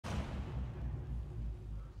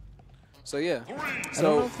So yeah. I don't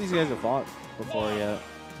know if these guys have fought before yet.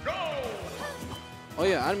 Oh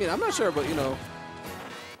yeah, I mean, I'm not sure, but you know.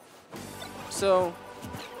 So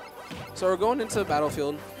we're going into the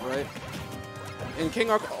battlefield, right? And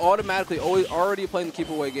King Arc automatically already playing the keep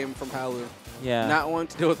away game from Palu. Yeah. Not wanting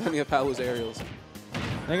to deal with any of Palu's aerials.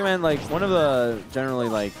 Mega Man, like, one of the generally,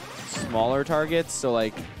 like, smaller targets. So,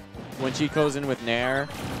 like, when she goes in with Nair,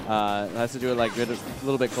 has to do it, like, a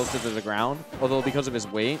little bit closer to the ground. Although, because of his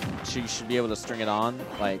weight, she should be able to string it on,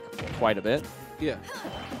 like, quite a bit. Yeah.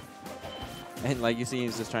 And, like, you see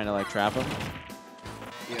he's just trying to, like, trap him.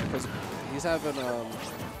 Yeah, because he's having,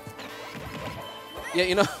 yeah,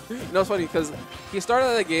 you know, it's funny because he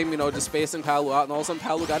started the game, you know, just spacing Palu out, and all of a sudden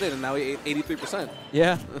Palu got in, and now he ate 83%.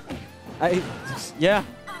 Yeah. Yeah. Yeah.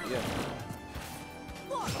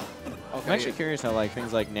 Okay, I'm actually curious how, like,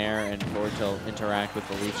 things like Nair and forward tilt interact with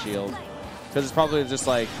the Leaf Shield. Because it's probably just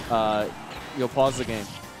like, you'll pause the game,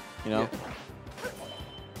 you know? Yeah.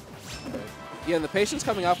 Okay. Yeah, and the patience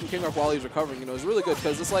coming out from King Arc while he's recovering, you know, is really good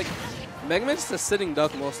because it's like Mega Man's just a sitting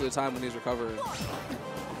duck most of the time when he's recovering.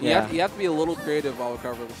 Yeah. You have to be a little creative while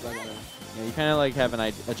recovering with Mega Man. Yeah, you kind of like have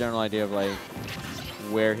a general idea of like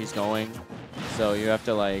where he's going, so you have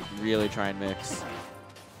to like really try and mix.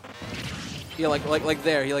 Yeah, like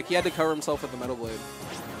there, he had to cover himself with the Metal Blade.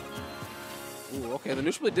 Ooh, okay, the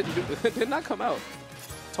neutral blade did not come out.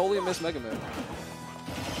 Totally missed Mega Man.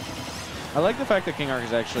 I like the fact that King Arc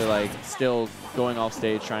is actually like still going off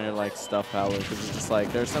stage trying to like stuff Palu, because it's just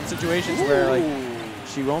like there's some situations where like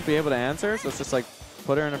she won't be able to answer, so it's just like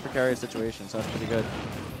put her in a precarious situation, so that's pretty good.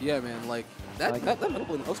 Yeah, man, like that Metal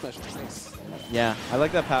Blade Oak Smash is nice. Yeah, I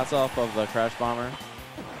like that pass off of the Crash Bomber.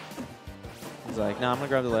 He's like, nah, I'm gonna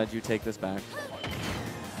grab the ledge, you take this back.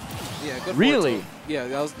 Yeah, good. Really? Yeah,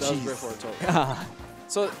 that was great forward tilt.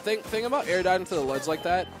 So thing about air dodging to the ledge like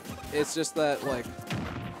that, it's just that like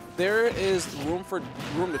there is room to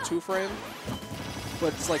 2-frame,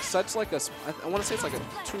 but it's like such like a I want to say it's like a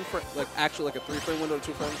 2-frame, like actually like a 3-frame window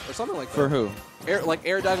to 2-frame or something like that. For who?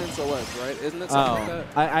 Air dodging to the ledge, right? Isn't it something like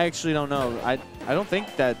that? I actually don't know. I don't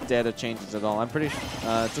think that data changes at all. I'm pretty sure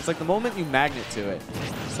it's just like the moment you magnet to it.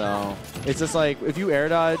 So it's just like if you air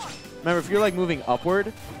dodge. Remember, if you're like moving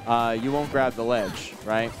upward, you won't grab the ledge,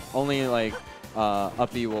 right? Only like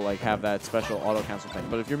up B will like have that special auto cancel thing.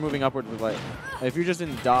 But if you're moving upward with like, if you're just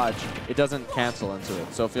in dodge, it doesn't cancel into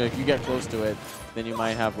it. So if you get close to it, then you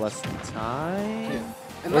might have less time. Yeah.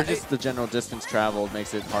 And or just the general distance traveled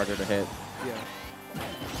makes it harder to hit. Yeah.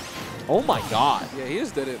 Oh my god. Yeah, he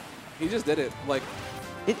just did it. He just did it. Like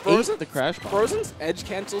it ate the Crash Bomb. Frozen's edge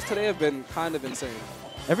cancels today have been kind of insane.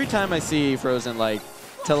 Every time I see Frozen like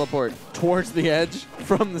teleport towards the edge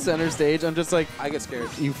from the center stage, I'm just like, I get scared.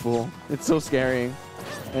 You fool. It's so scary.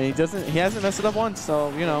 And he hasn't messed it up once,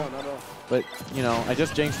 so, you know. No. But, you know, I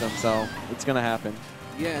just jinxed him, so it's going to happen.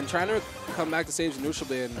 Yeah, and trying to come back to stage neutral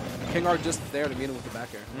blade, and King Arc just there to meet him with the back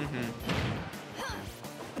air.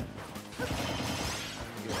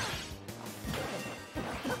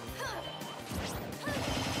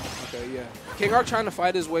 Okay, yeah. King Arc trying to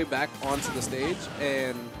fight his way back onto the stage,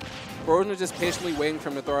 and Frozen is just patiently waiting for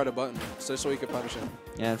him to throw out a button so he could punish him.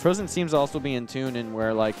 Yeah, and Frozen seems to also be in tune in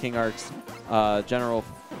where like King Arc's general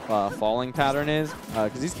falling pattern is,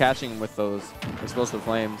 because he's catching with those explosive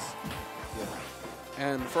flames. Yeah.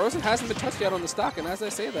 And Frozen hasn't been touched yet on the stock, and as I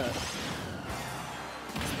say that.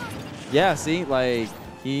 Yeah, see, like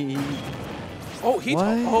he Oh, okay.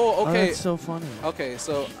 Oh, that's so funny. Okay,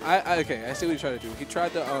 so I see what he tried to do. He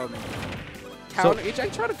tried to counter. He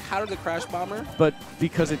tried to counter the Crash Bomber. But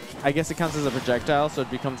because I guess it counts as a projectile, so it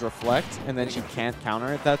becomes reflect, and then she can't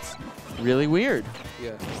counter it. That's really weird.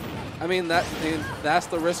 Yeah, I mean that's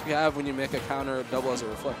the risk you have when you make a counter double as a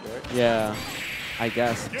reflect, right? Yeah, I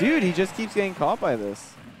guess. Dude, he just keeps getting caught by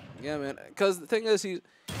this. Yeah, man. Because the thing is,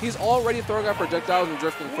 he's already throwing out projectiles and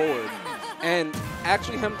drifting forward. And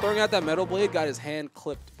actually him throwing out that Metal Blade got his hand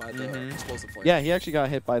clipped by the explosive flame. Yeah, he actually got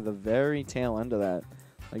hit by the very tail end of that.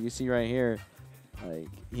 Like you see right here, like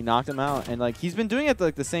he knocked him out. And like he's been doing it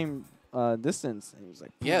like the same distance. And he was like,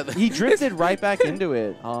 yeah, he drifted right back into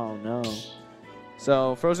it. Oh, no.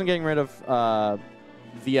 So Frozen getting rid of the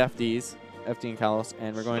FD and Kalos,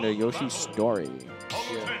 and we're going to Yoshi's Story.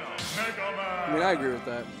 Yeah. I mean, I agree with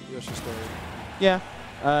that, Yoshi's Story. Yeah.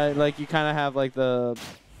 Like you kind of have like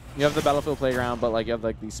you have the battlefield playground, but like you have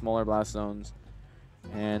like these smaller blast zones,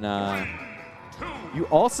 and you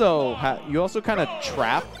also kind of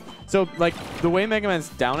trap. So like the way Mega Man's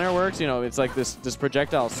down air works, you know, it's like this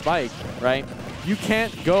projectile spike, right? You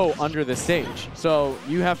can't go under the stage, so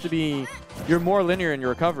you have to be you're more linear in your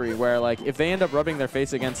recovery, where like if they end up rubbing their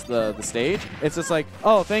face against the stage, it's just like,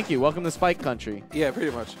 oh, thank you, welcome to Spike Country. Yeah,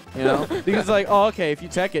 pretty much. You know, because it's like, oh, okay, if you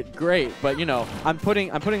tech it, great, but you know, I'm putting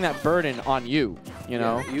that burden on you. You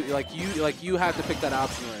know, you have to pick that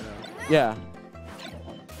option right now. Yeah.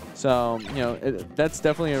 So you know, that's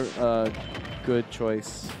definitely a good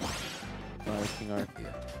choice by King Arc. Yeah.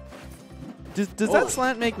 Does that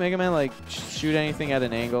slant make Mega Man like shoot anything at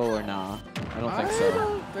an angle or nah? I don't think so. I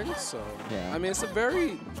don't think so. Yeah. I mean, it's a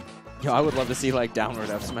very... Yo, I would love to see like downward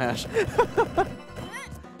F smash.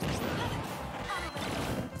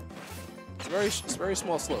 It's very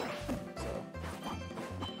small slope. So.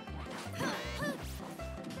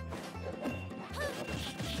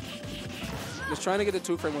 Just trying to get a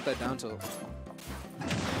 2-frame with that down tilt.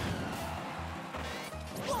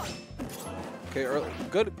 Okay,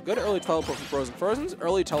 good early teleport from Frozen. Frozen's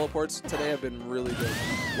early teleports today have been really good.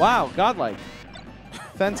 Wow, godlike.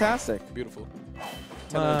 Fantastic. Beautiful.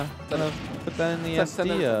 Put that in the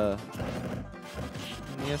SD.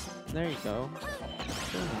 Yes, there you go.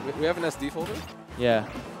 We have an SD folder? Yeah.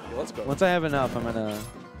 Let's go. Once I have enough, I'm gonna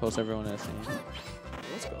post everyone SD.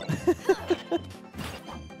 Let's go.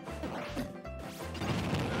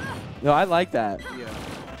 No, I like that. Yeah.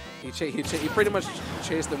 He pretty much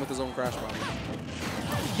chased him with his own crash bomb.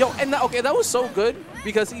 Yo, and that was so good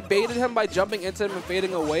because he baited him by jumping into him and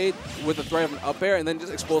fading away with the threat of an up air and then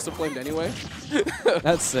just explosive flamed anyway.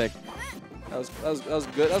 That's sick. That was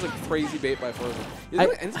good. That was a crazy bait by Frozen.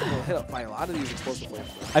 And he's gonna hit up by a lot of these explosive flames.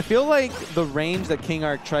 I feel like the range that King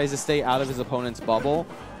Arc tries to stay out of his opponent's bubble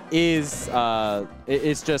is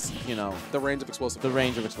it's just, you know, the range of explosive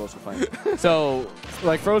flame. So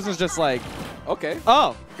like Frozen's just like, okay.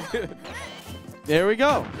 Oh. There we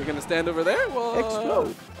go. You're gonna stand over there? Well,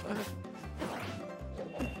 explode.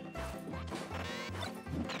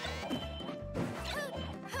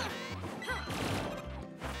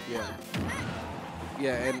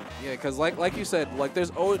 Yeah, because like you said, like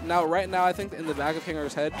there's right now I think in the back of King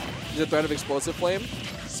Arc's head there's a threat of explosive flame,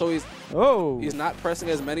 so he's not pressing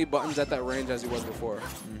as many buttons at that range as he was before.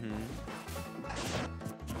 Mm-hmm.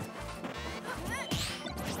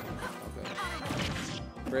 Okay.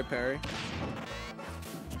 Great parry.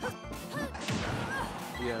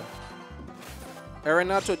 Yeah. And right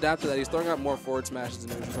now to adapt to that, he's throwing out more forward smashes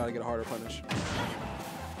and to try to get a harder punish.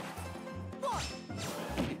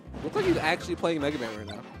 Looks like he's actually playing Mega Man right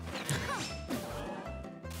now.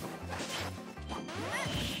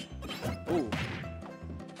 Ooh.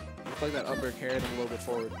 Looks like that up air carried him a little bit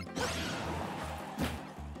forward.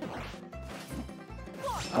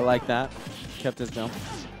 I like that. Kept his jump.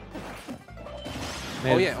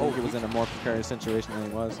 Oh yeah. Oh, he was in a more precarious situation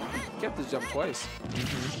than he was. Kept his jump twice.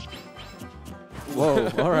 Mm-hmm. Whoa.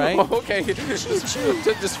 All right. Okay.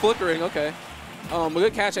 just flickering. Okay. A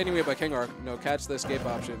good catch anyway by King Arc. You know, catch the escape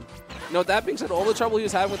option. You know, that being said, all the trouble he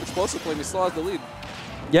was having with explosive flame, he still has the lead.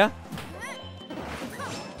 Yeah.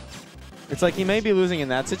 It's like he may be losing in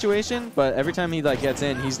that situation, but every time he like gets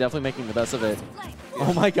in, he's definitely making the best of it. Yeah.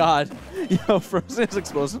 Oh my God. Yo, Frozen's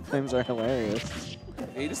explosive flames are hilarious.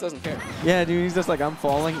 He just doesn't care. Yeah, dude, he's just like, I'm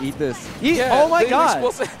falling, eat this. Eat. Yeah, oh my God.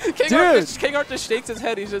 King Arc just shakes his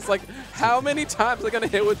head. He's just like, how many times am I going to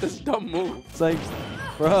hit with this dumb move? It's like,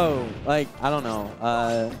 bro, like, I don't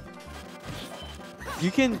know.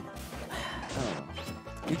 You can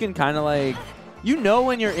kind of like, you know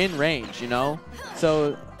when you're in range, you know?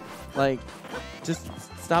 So, like, just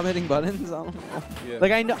stop hitting buttons. I don't know. Yeah.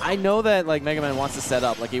 Like, I know that, like, Mega Man wants to set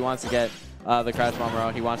up. Like, he wants to get the Crash Bomber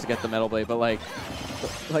out. He wants to get the Metal Blade. But, like,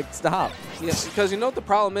 stop. Yeah, because you know what the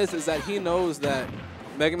problem is that he knows that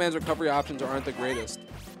Mega Man's recovery options aren't the greatest.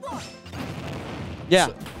 Yeah.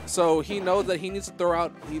 So he knows that he needs to throw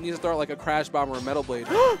out like a Crash Bomb or a Metal Blade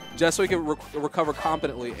just so he can recover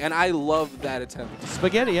competently. And I love that attempt.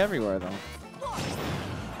 Spaghetti everywhere though.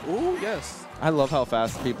 Ooh, yes. I love how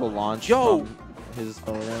fast people launch from his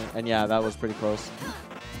forward. And yeah, that was pretty close.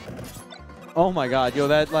 Oh my God, yo,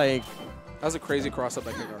 that like. That was a crazy cross up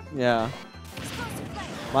by King Arc. Yeah.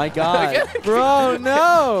 My God, bro,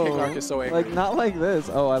 no. King Arc is so angry. Like not like this.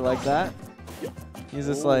 Oh, I like that. He's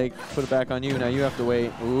just like, put it back on you. Now you have to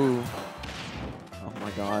wait. Ooh. Oh my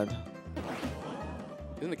God.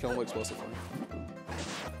 Isn't the kill him with explosive flame?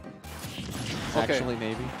 Actually,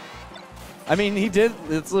 maybe. I mean, he did.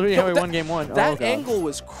 It's literally how he won game one. That angle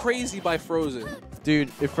was crazy by Frozen. Dude,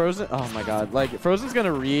 if Frozen, oh my God, like Frozen's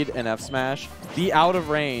gonna read an F smash, be out of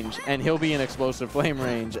range, and he'll be in explosive flame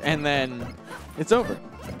range, and then it's over.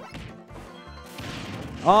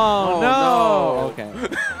 Oh no. Okay.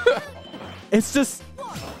 It's just...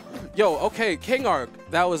 Yo, okay, King Arc.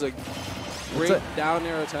 That was a great down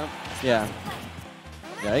air attempt. Yeah.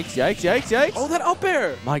 Yikes, yikes, yikes, yikes. Oh, that up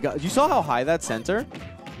air. My God. You saw how high that center?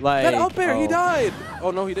 Like, That up air, he died.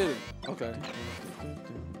 Oh, no, he didn't. Okay.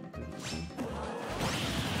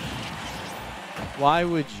 Why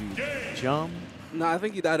would you jump? Nah, I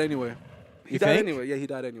think he died anyway. He You died think? anyway. Yeah, he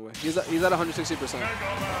died anyway. He's at 160%.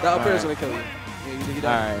 That up air is going to kill you. Yeah, he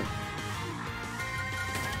died. All right.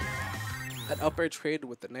 That up air traded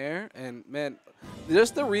with the Nair, and man,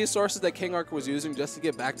 just the resources that King Arc was using just to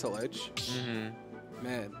get back to ledge.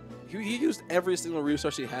 Man, he used every single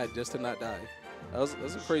resource he had just to not die. That was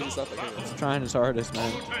some crazy stuff that King Arc was Trying his hardest,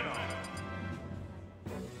 man.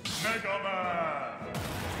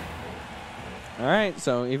 All right,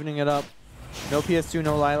 so evening it up. No PS2,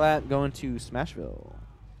 no Lilat, going to Smashville.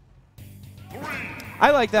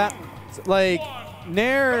 I like that. Like,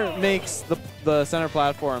 Nair makes the center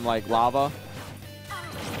platform like lava.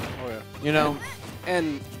 Oh yeah. You know?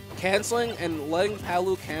 And canceling and letting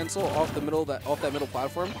Palu cancel off the middle off that middle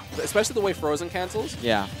platform, especially the way Frozen cancels.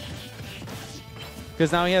 Yeah.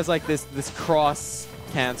 Because now he has like this cross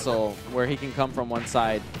cancel where he can come from one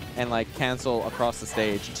side and like cancel across the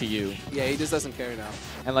stage to you. Yeah, he just doesn't care now.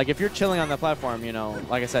 And like if you're chilling on that platform, you know,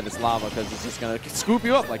 like I said, it's lava because it's just gonna scoop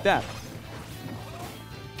you up like that.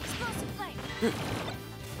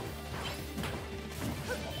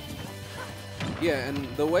 Yeah, and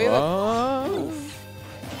the way that...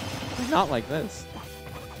 Oof. Not like this.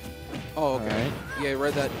 Oh, okay. Right. Yeah,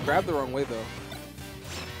 read that. Grabbed the wrong way, though.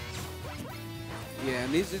 Yeah,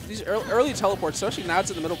 and these early teleports, especially now it's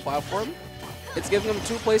in the middle platform, it's giving him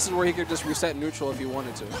two places where he could just reset neutral if he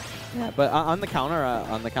wanted to. Yeah, but on the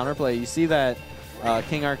counter play, you see that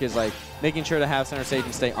King Arc is like making sure to have center stage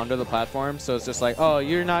and stay under the platform. So it's just like, oh,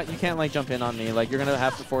 you can't like jump in on me. Like you're gonna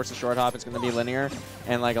have to force a short hop. It's gonna be linear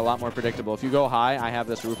and like a lot more predictable. If you go high, I have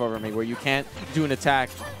this roof over me where you can't do an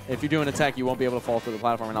attack. If you do an attack, you won't be able to fall through the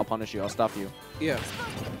platform, and I'll punish you. I'll stuff you. Yeah.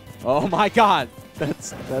 Oh my God, that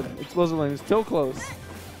explosive lane is still close.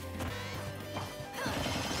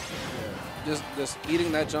 Yeah. Just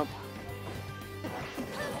eating that jump.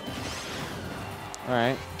 All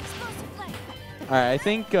right. All right, I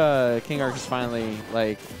think King Arc is finally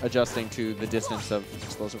like adjusting to the distance of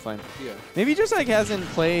Explosive Flame. Yeah. Maybe he just like hasn't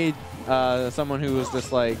played someone who was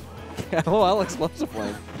just like, LOL Explosive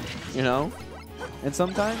Flame, you know? And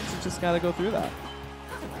sometimes you just gotta go through that.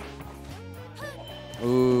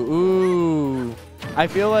 Ooh. I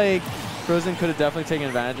feel like Frozen could have definitely taken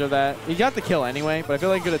advantage of that. He got the kill anyway, but I feel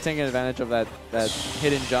like he could have taken advantage of that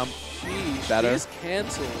hidden jump better. These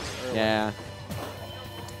cancels are Yeah.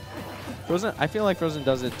 Frozen, I feel like Frozen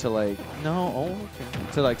does it to like,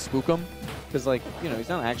 to like spook him. Because like, you know, he's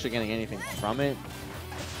not actually getting anything from it.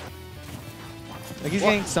 Like he's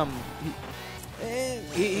getting some,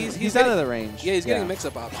 he's out of the range. Yeah, he's getting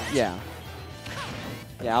mix-up options. Yeah.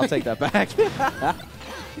 Yeah, I'll take that back.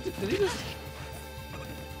 Did he just...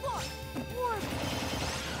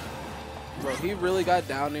 Bro, he really got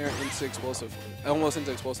down there into Explosive, almost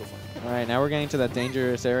into Explosive Flame. All right, now we're getting to that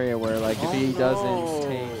dangerous area where like if he doesn't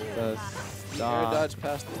take the Air dodge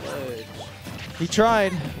past the ledge. He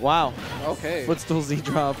tried. Wow. Okay. Footstool Z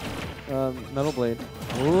drop. Metal Blade.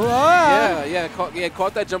 Yeah,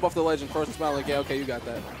 caught that jump off the ledge and Frozen smiled like, yeah, okay, you got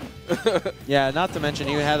that. Yeah, not to mention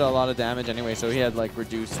he had a lot of damage anyway, so he had like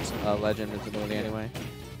reduced ledge invincibility anyway.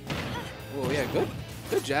 Well, yeah,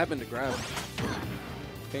 good jab into grab.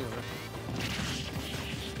 King Arc.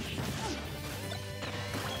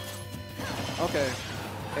 Okay,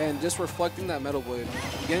 and just reflecting that Metal Blade,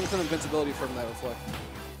 getting some invincibility from that reflect.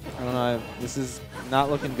 I don't know. This is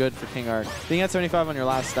not looking good for King Arc. Being at 75 on your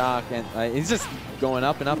last stock, and he's just going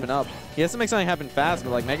up and up and up. He has to make something happen fast,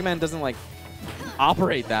 but like Mega Man doesn't like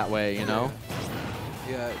operate that way, you know?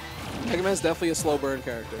 Yeah, Mega Man's definitely a slow burn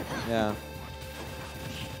character. Yeah.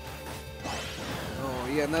 Oh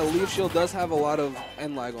yeah, and that Leaf Shield does have a lot of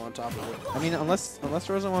end lag on top of it. I mean, unless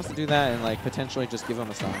Frozen wants to do that and like potentially just give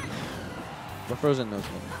him a stock. But Frozen knows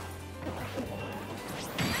me.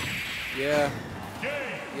 Yeah.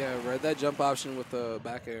 Yeah, read that jump option with the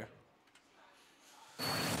back air.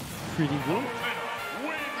 Pretty good.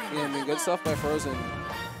 Yeah, I mean, good stuff by Frozen.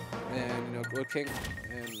 And, you know, with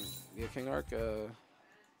King Arc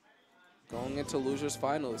going into losers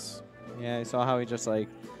finals. Yeah, I saw how he just like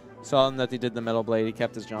saw him that they did the Metal Blade. He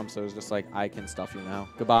kept his jump, so it was just like, I can stuff you now.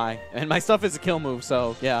 Goodbye. And my stuff is a kill move,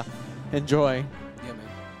 so yeah, enjoy. Yeah, man.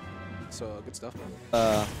 So good stuff,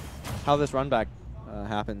 man. How this run back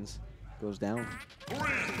happens goes down.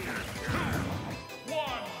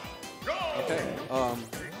 Okay.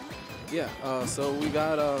 Yeah. So we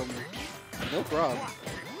got Milk Rob,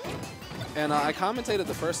 and I commentated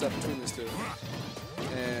the first set between these two,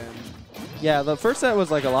 and yeah, the first set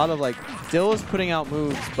was like a lot of like Dill was putting out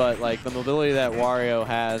moves, but like the mobility that Wario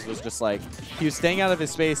has was just like he was staying out of his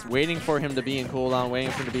space, waiting for him to be in cooldown,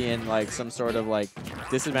 waiting for him to be in like some sort of like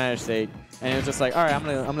disadvantaged state, and it was just like, all right, I'm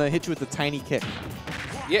gonna hit you with a tiny kick.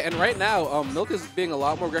 Yeah, and right now, Milk is being a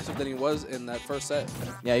lot more aggressive than he was in that first set.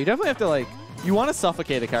 Yeah, you definitely have to like, you want to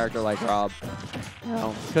suffocate a character like Rob, you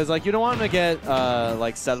know, because like you don't want him to get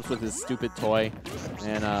like setups with his stupid toy,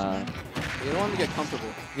 and you don't want him to get comfortable.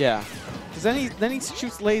 Yeah, because then he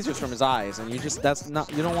shoots lasers from his eyes, and you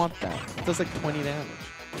don't want that. It does like 20 damage.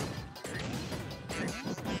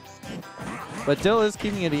 But Dill is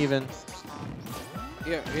keeping it even.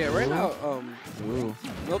 Yeah. Right now, Ooh.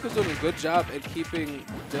 Milk is doing a good job at keeping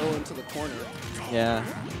Dill into the corner. Yeah,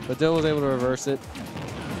 but Dill was able to reverse it.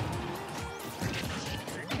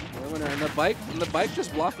 And the bike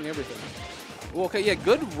just blocking everything. Well, okay, yeah,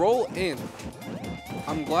 good roll in.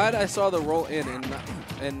 I'm glad I saw the roll in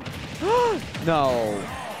and No.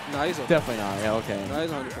 No, he's okay. Definitely not. Yeah, okay. No, he's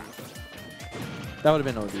 100%. That would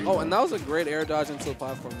have been OD. Oh, and that was a great air dodge into the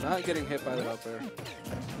platform. Not getting hit by that up there.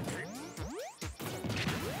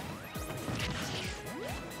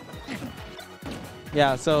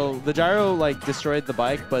 Yeah, so the gyro like destroyed the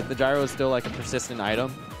bike, but the gyro is still like a persistent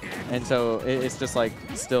item, and so it's just like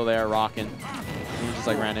still there rocking. And you just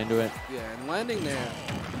like ran into it. Yeah, and landing there.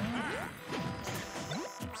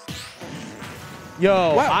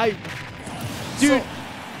 Yo, wow. Dude, so,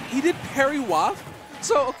 he did parry waft.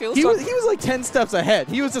 So okay, let's he talk. was like 10 steps ahead.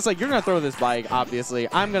 He was just like, you're gonna throw this bike, obviously.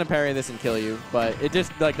 I'm gonna parry this and kill you, but it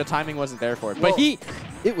just like the timing wasn't there for it. Well, but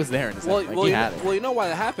it was there in his head. Like, he had it. Well, you know why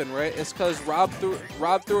that happened, right? It's because Rob threw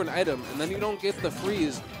an item, and then you don't get the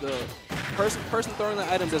freeze. The person throwing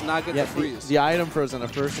the item does not get the freeze. The item froze and the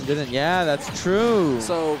person didn't. Yeah, that's true.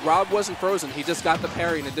 So Rob wasn't frozen. He just got the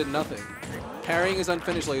parry and it did nothing. Parrying is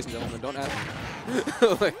unfinished, ladies and gentlemen. Don't ask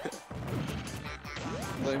me.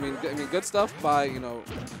 I mean, good stuff by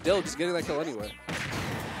Dill just getting that kill anyway.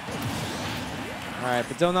 All right,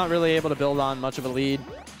 but Dill not really able to build on much of a lead.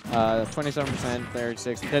 27%,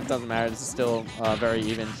 36. It doesn't matter. This is still very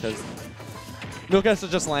even because Milk has to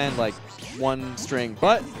just land like one string,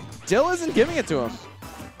 but Dill isn't giving it to him.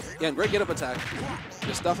 Yeah, and great get up attack.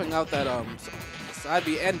 Just stuffing out that side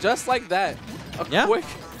B, and just like that, a quick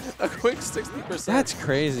 60%. That's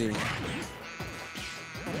crazy.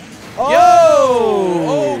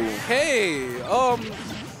 Oh! Yo! Okay.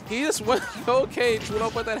 He just went okay. Went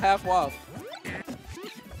up with that half waft.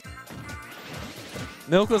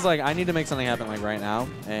 Milk was like, I need to make something happen like right now,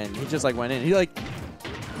 and he just like went in. He like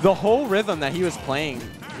the whole rhythm that he was playing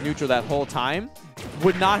neutral that whole time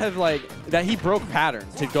would not have like that. He broke pattern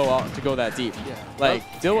to go that deep. Yeah.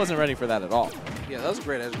 Like Dill wasn't ready for that at all. Yeah, that was a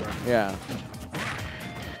great edge guard. Yeah.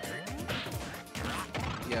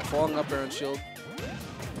 Yeah, falling up air and shield.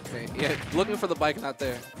 Okay, yeah, looking for the bike, not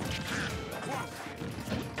there.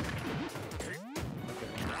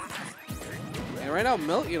 Okay. And right now,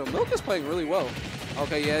 Milk is playing really well.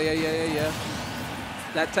 Okay, yeah.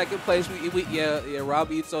 That second place,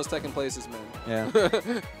 Rob eats those second places, man. Yeah.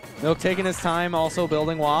 Milk taking his time, also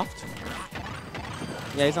building waft.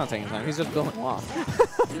 Yeah, he's not taking time. He's just building waft.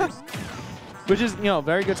 Which is,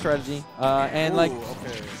 very good strategy. And like,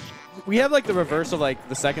 okay. We have like the reverse of like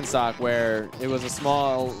the second stock where it was a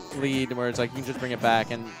small lead where it's like you can just bring it back,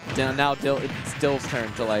 and now it's Dill's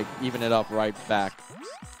turn to like even it up right back.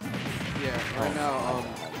 Yeah, right now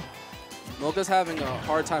Milk is having a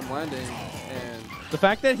hard time landing, and the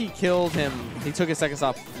fact that he killed him, he took his second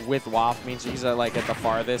stop with waft means he's like at the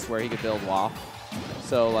farthest where he could build waft.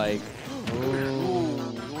 So like,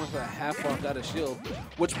 for a half off out of shield,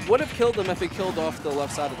 which would have killed him if he killed off the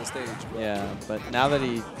left side of the stage. But. Yeah, but now that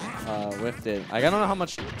he whiffed it, like, I don't know how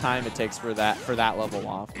much time it takes for that level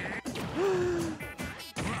off. I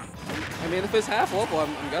mean, if it's half level,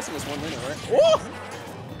 I'm guessing it's 1 minute, right? Oh!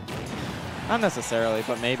 Not necessarily,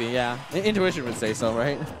 but maybe, yeah. Intuition would say so,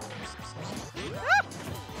 right?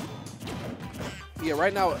 Yeah,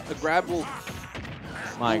 right now a grab will.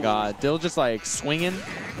 My God, Dill just like swinging.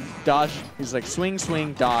 Dodge. He's like swing,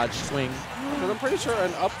 swing, dodge, swing. Because I'm pretty sure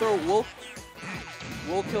an up throw will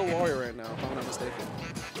kill Wario right now, if I'm not mistaken.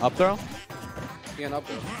 Up throw? Yeah, an up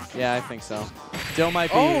throw. Yeah, I think so. Dill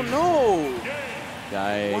might be. Oh no!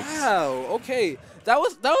 Yikes. Wow. Okay, that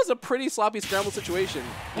was a pretty sloppy scramble situation.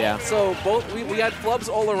 Yeah. So we had flubs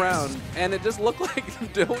all around, and it just looked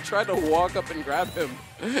like Dill tried to walk up and grab him,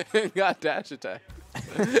 and got dash attack.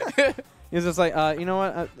 He was just like, you know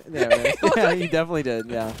what? Yeah, he definitely did.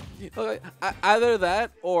 Yeah. Okay, either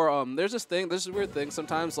that or there's this weird thing.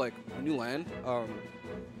 Sometimes like when you land, try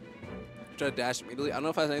to dash immediately. I don't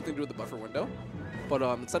know if it has anything to do with the buffer window, but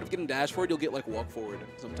instead of getting dash forward, you'll get like walk forward.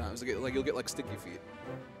 Sometimes you'll get like sticky feet.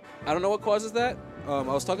 I don't know what causes that. I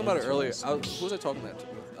was talking about it earlier. Who was I talking that to?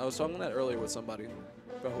 I was talking that earlier with somebody.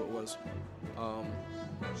 I forgot who it was.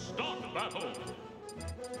 Start battle.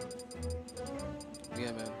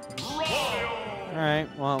 Yeah, man. All right.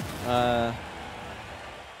 Well,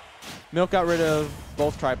 Milk got rid of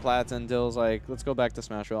both triplats, and Dill's like, let's go back to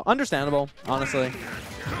Smash Roll. Understandable, honestly.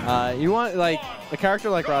 You want, like, a character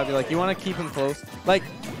like Rob, you want to keep him close. Like,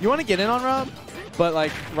 you want to get in on Rob, but,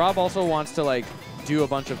 like, Rob also wants to, like, do a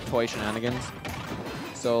bunch of toy shenanigans.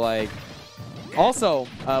 So, like, also,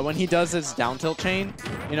 when he does his down tilt chain,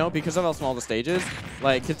 you know, because of how small the stage is,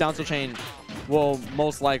 like, his down tilt chain will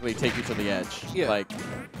most likely take you to the edge. Yeah. Like,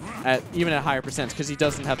 even at higher percents, because he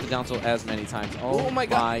doesn't have to down tilt as many times. Oh my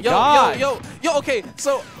god. Yo, okay,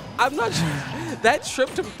 so I'm not sure. That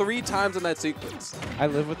tripped him 3 times in that sequence. I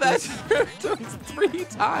live with That this. tripped him 3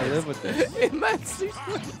 times. I live with this. In that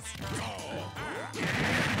sequence.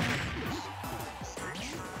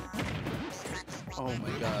 Oh my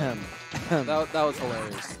god. that was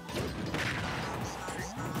hilarious.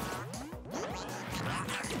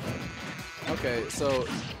 Okay, so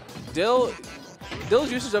Dill's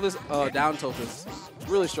usage of his down tilt is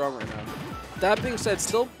really strong right now. That being said,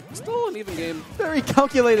 still an even game. Very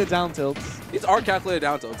calculated down tilts. These are calculated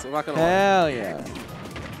down tilts, I'm not gonna lie. Hell yeah.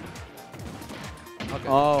 Okay.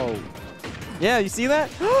 Oh. Yeah, you see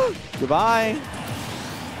that? Goodbye.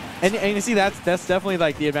 And you see, that's definitely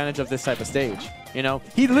like the advantage of this type of stage. You know,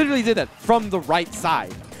 he literally did that from the right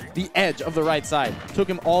side, the edge of the right side, took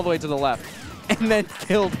him all the way to the left, and then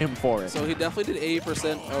killed him for it. So he definitely did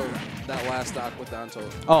 80% of that last stock with down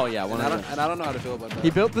tilt. Oh yeah, and I don't know how to feel about that. He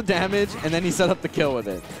built the damage, and then he set up the kill with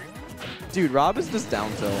it. Dude, Rob is just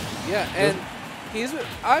down tilt. Yeah, and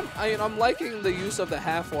I'm liking the use of the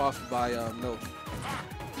half waft by Milk.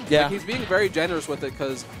 Yeah. Like, he's being very generous with it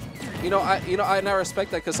because, I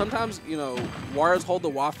respect that because sometimes Warriors hold the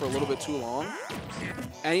waft for a little bit too long,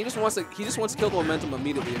 and he just wants to kill the momentum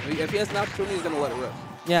immediately. If he has an opportunity, he's gonna let it rip.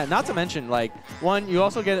 Yeah, not to mention, like, 1, you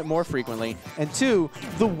also get it more frequently, and 2,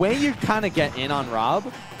 the way you kind of get in on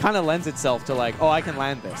Rob kind of lends itself to like, oh, I can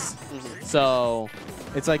land this. So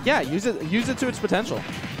it's like, yeah, use it to its potential.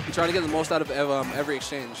 You're trying to get the most out of every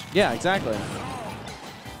exchange. Yeah, exactly.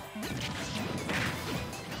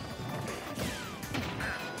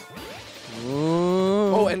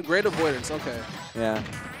 Ooh. Oh, and great avoidance. Okay. Yeah.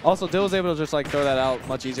 Also, Dill was able to just like throw that out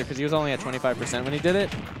much easier because he was only at 25% when he did it.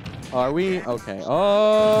 Are we? Okay.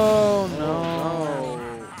 Oh, no.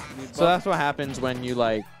 So that's what happens when you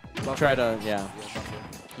like try to, yeah.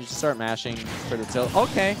 You just start mashing for the tilt.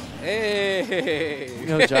 Okay. Hey.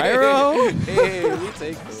 No gyro? Hey, we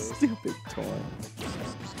take those. Stupid toy.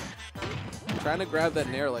 Trying to grab that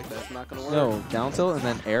nair like that's not going to work. No, down tilt and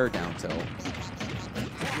then air down tilt.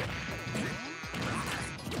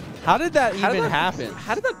 How did that even happen?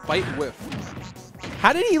 How did that bite whiff?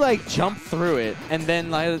 How did he like jump through it and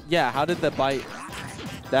then like, yeah, how did the bite?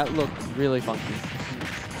 That looked really funky.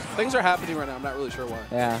 Things are happening right now. I'm not really sure why.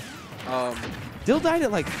 Yeah. Dill died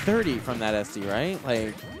at like 30 from that SD, right?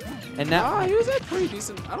 Like, and now he was at pretty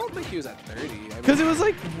decent. I don't think he was at 30. Because it was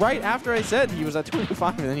like right after I said he was at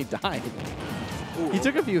 25 and then he died. Ooh. He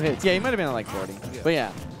took a few hits. Yeah, he might have been at like 40. Yeah. But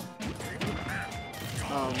yeah.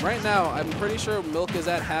 Right now, I'm pretty sure Milk is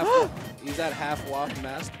at half. He's at half waft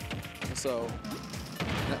mask. So,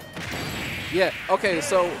 yeah. Okay.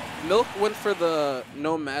 So Milk went for the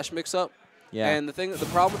no mash mix-up. Yeah. And the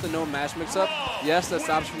problem with the no mash mix-up, yes, that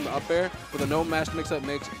stops from the up air, but the no mash mix-up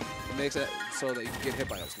makes it so that you can get hit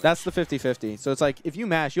by up smash. That's the 50-50. So it's like if you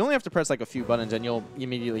mash, you only have to press like a few buttons and you'll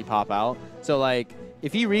immediately pop out. So like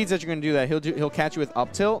if he reads that you're going to do that, he'll catch you with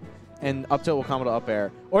up tilt. And up tilt will combo to up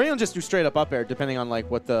air. Or he'll just do straight up air, depending on like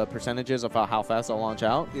what the percentage is of how fast they'll launch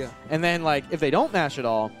out. Yeah. And then like if they don't mash at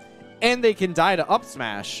all, and they can die to up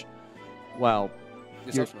smash, well,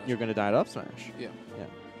 you're going to die to up smash. Yeah. Yeah.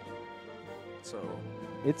 So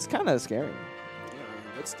it's kind of scary. Yeah,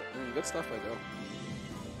 good stuff I go.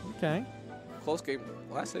 Okay. Close game.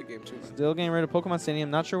 Last hit game too. Man. Still getting rid of Pokemon Stadium.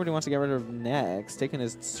 Not sure what he wants to get rid of next. Taking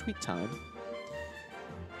his sweet time.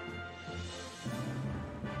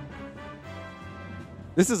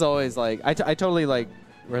 This is always like, I totally like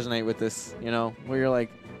resonate with this, you know, where you're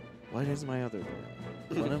like, what is my other board?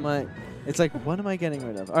 What am I? It's like, what am I getting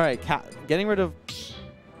rid of? All right, getting rid of.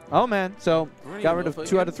 Oh man, so got rid of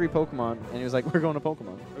 2 out of 3 Pokemon, and he was like, we're going to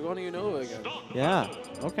Pokemon. We're going to Unova again. Yeah.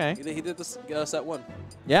 Okay. He did this set 1.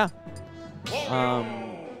 Yeah.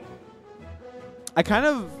 I kind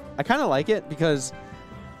of like it because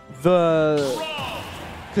Unova's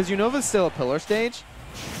still a pillar stage.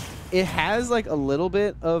 It has like a little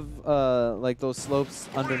bit of like those slopes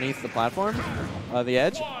underneath the platform, the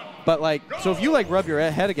edge, But like, so if you like rub your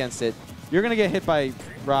head against it, you're gonna get hit by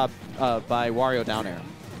Wario down air.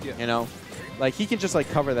 Yeah. You know, like he can just like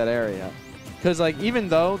cover that area. Because like even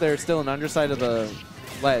though there's still an underside of the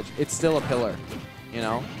ledge, it's still a pillar. You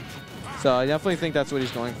know. So I definitely think that's what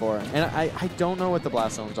he's going for. And I don't know what the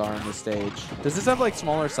blast zones are on this stage. Does this have like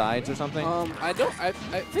smaller sides or something? I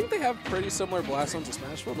think they have pretty similar blast zones to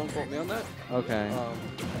Smashville. Don't quote me on that. Okay.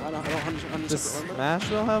 I don't 100% Does remember.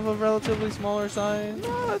 Smashville have a relatively smaller size?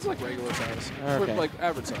 No, it's like regular size. Okay. Like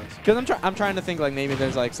average size. Because I'm trying to think like maybe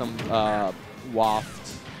there's like some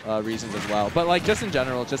waft reasons as well. But like just in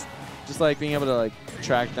general, just like being able to like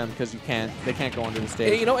track them because they can't go under the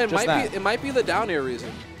stage. Hey, you know, it just might be the down air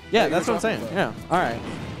reason. Yeah, that's what I'm saying. About. Yeah. All right.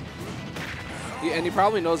 And he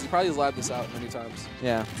probably knows. He probably has labbed this out many times.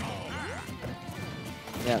 Yeah.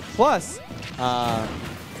 Yeah. Plus, well,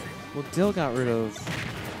 Dill got rid of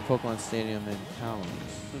Pokemon Stadium and Towns.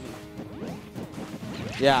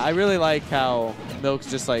 Yeah, I really like how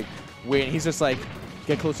Milk's just like waiting. He's just like,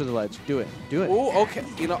 get close to the ledge. Do it. Do it. Ooh, okay.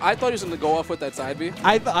 You know, I thought he was going to go off with that side B.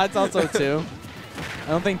 I thought so too. I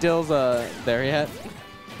don't think Dill's there yet.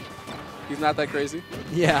 He's not that crazy.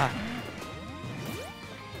 Yeah.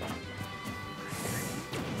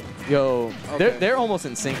 Yo, Okay. they're almost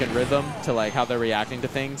in sync and rhythm to like how they're reacting to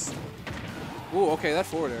things. Ooh, okay, that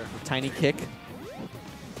forward air. Tiny kick.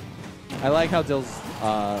 I like how Dill's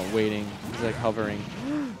waiting. He's like hovering.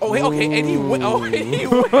 Oh, hey, okay, and he went. Oh, he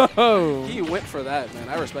went. Whoa. He went for that, man.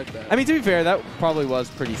 I respect that. I mean, to be fair, that probably was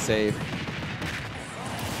pretty safe.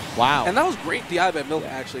 Wow. And that was great DI by Milk,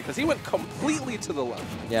 actually, because he went completely to the left.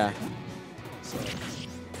 Yeah. So.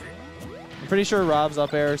 I'm pretty sure Rob's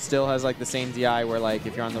up air still has like the same DI where like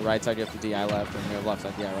if you're on the right side you have to DI left and your left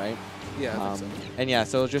side DI right. Yeah, I think so. And yeah,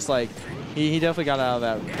 so it's just like he definitely got out of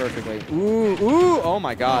that perfectly. Ooh, oh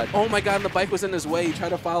my god. Oh my god, and the bike was in his way. He tried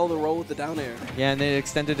to follow the roll with the down air. Yeah, and they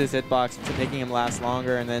extended his hitbox to making him last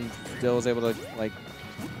longer, and then Dill was able to like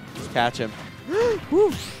catch him. What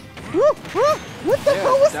the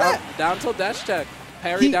hell was that? Down tilt dash attack.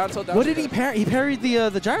 Parry down tilt dash. What did he parry? He parried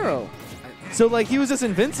the gyro. So like he was just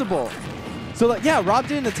invincible. So like yeah, Rob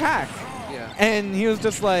didn't attack. Yeah. And he was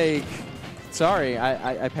just like, sorry,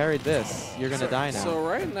 I parried this. You're gonna die now. So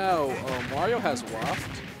right now, Mario has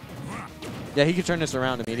waft. Yeah, he could turn this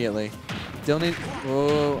around immediately. Dill need.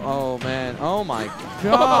 Oh man. Oh my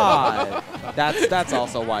god. That's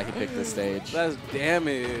also why he picked this stage. That's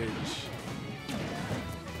damage.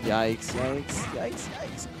 Yikes! Yikes! Yikes!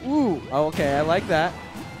 Yikes! Ooh. Oh, okay, I like that.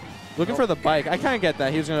 Looking for the bike. I kind of get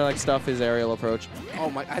that. He was gonna like stuff his aerial approach. Oh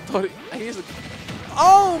my! I thought he's a.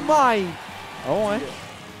 Oh my! Oh my!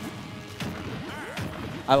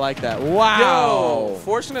 I like that. Wow! Yo,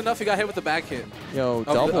 fortunate enough, he got hit with the back hit. Yo,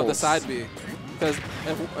 Of the side B. Because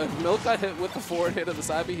if Milk got hit with the forward hit of the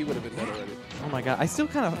side B, he would have been dead already. Oh my god! I still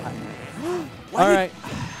kind of. All right.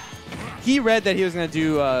 He read that he was gonna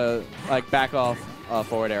do like back off.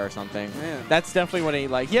 Forward air or something. Man. That's definitely what he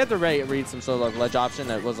like. He had to read some sort of ledge option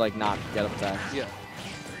that was like not get up attack. Yeah.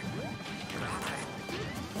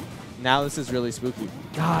 Now this is really spooky.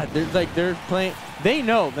 God, they're playing. They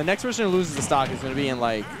know the next person who loses the stock is going to be in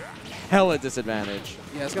like hella disadvantage.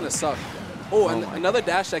 Yeah, it's gonna suck. Oh, and my another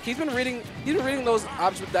dash check. He's been reading those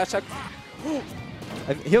options with dash check.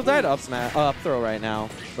 He'll die to up throw right now,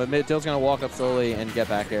 but Dill's going to walk up slowly and get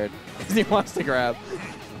back aired because he wants to grab.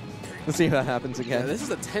 Let's see if that happens again. Yeah, this is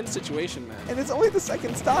a tense situation, man. And it's only the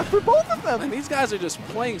second stock for both of them. And these guys are just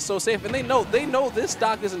playing so safe, and they know this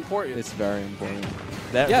stock is important. It's very important.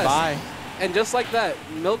 That yes. bye. And just like that,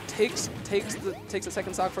 Milk takes the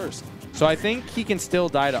second stock first. So I think he can still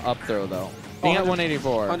die to up throw though. Being at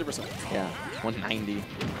 184. 100%. Yeah, 190.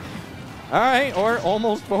 All right, or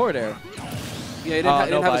almost forward air. Yeah, he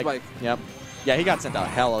didn't have his bike. Yep. Yeah, he got sent out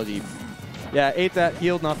hella deep. Yeah, ate that,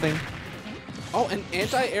 healed nothing. Oh, and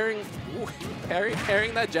anti-airing,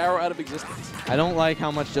 parrying that gyro out of existence. I don't like how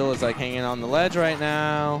much Dill is like hanging on the ledge right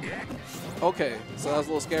now. Okay, so that was a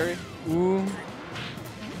little scary. Ooh.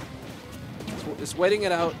 Just waiting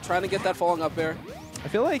it out, trying to get that falling up air. I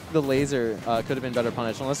feel like the laser could have been better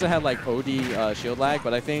punished, unless it had like OD shield lag,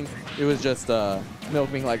 but I think it was just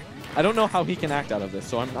Milk being like, I don't know how he can act out of this,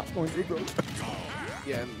 so I'm not going to go.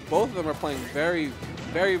 Yeah, and both of them are playing very,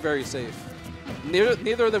 very, very safe.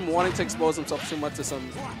 Neither of them wanting to expose themselves too much to some.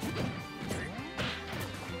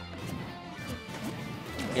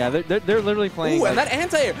 Yeah, they're literally playing. Ooh, like, and that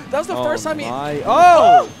anti-air. That was the first time he.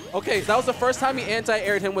 Oh! Okay, that was the first time he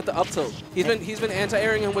anti-aired him with the up tilt. He's been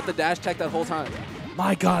anti-airing him with the dash tech that whole time.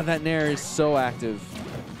 My God, that Nair is so active.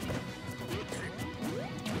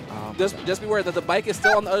 Just be aware that the bike is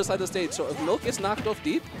still on the other side of the stage. So if Milk gets knocked off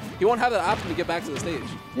deep, he won't have that option to get back to the stage.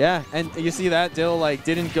 Yeah, and you see that Dill like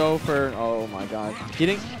didn't go for. Oh my God, he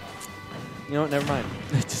didn't. You know what? Never mind.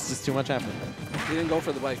 just too much happened. He didn't go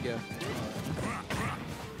for the bike. Yeah.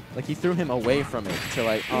 Like he threw him away from it to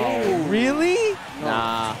like. Oh, really? No,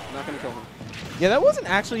 nah. Not gonna kill him. Yeah, that wasn't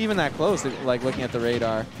actually even that close. Like looking at the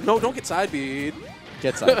radar. No, don't get side bead.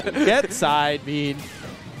 Get side bead. Get side bead.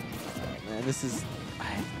 Man, this is.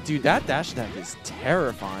 Dude, that dash attack is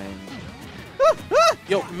terrifying.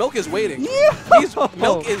 Yo, Milk is waiting. Yo!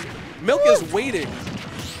 Milk is waiting.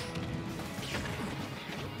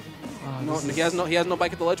 No, he has no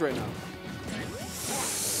bike at the ledge right now.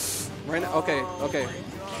 Right now, okay.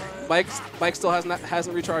 Bike still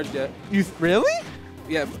hasn't recharged yet. Really?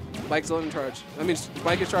 Yeah, bike's still in charge. I mean,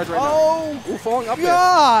 bike is charged right now. Oh, ooh, falling up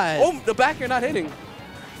God. there. Oh, the back air not hitting.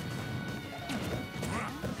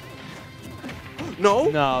 No.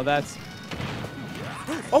 No, that's.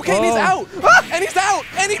 Okay, and he's out. And he's out.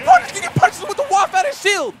 And he punches him with the waff at his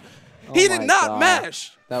shield. He did not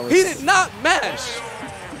mash. He did not mash.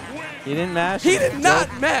 He didn't mash. He did not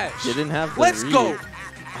mash. He didn't have the Let's read. go.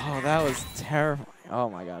 Oh, that was terrifying. Oh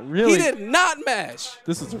my God, really? He did not mash.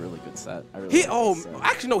 This was a really good set. I really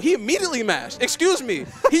actually no, he immediately mashed. Excuse me.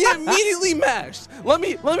 He immediately mashed.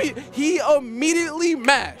 He immediately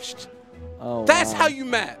mashed. Oh, that's wow. how you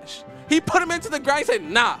mash. He put him into the ground. He said,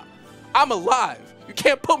 "Nah, I'm alive. You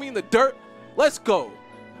can't put me in the dirt. Let's go."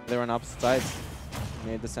 They were on opposite sides.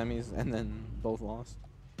 Made the semis and then both lost.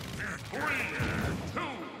 3, 2,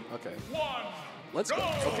 okay. 1, let's go.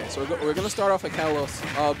 Okay, so we're gonna start off at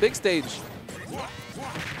Kalos. Big stage.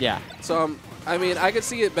 Yeah. So I mean, I could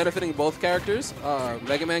see it benefiting both characters.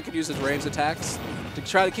 Mega Man could use his ranged attacks to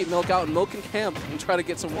try to keep Milk out, and Milk can camp and try to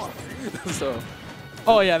get some water. So.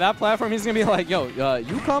 Oh yeah, that platform. He's gonna be like, "Yo,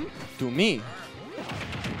 you come to me."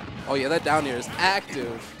 Oh yeah, that down air is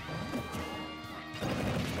active.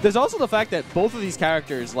 There's also the fact that both of these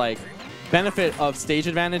characters like benefit of stage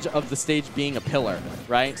advantage of the stage being a pillar,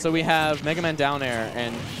 right? So we have Mega Man down air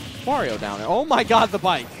and Wario down air. Oh my God, the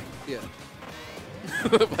bike. Yeah.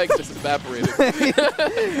 The bike just evaporated.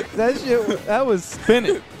 That was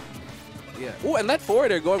spinning. Yeah. Oh, and that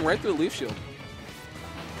forward air going right through the leaf shield.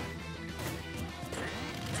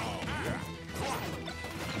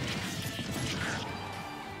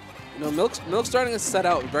 You know, Milk's starting to set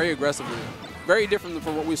out very aggressively. Very different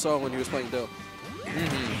from what we saw when he was playing Dill.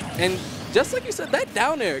 And just like you said, that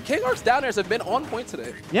down air, King Arc's down airs have been on point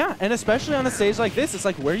today. Yeah, and especially on a stage like this, it's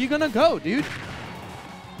like, where are you gonna go, dude?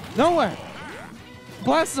 Nowhere.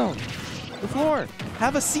 Blast zone. The floor.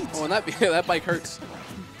 Have a seat. Oh, and that bike hurts.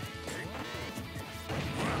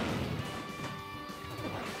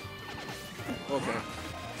 Okay.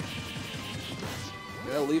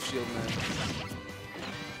 Yeah, that leaf shield, man.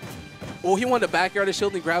 Oh, he wanted to backyard his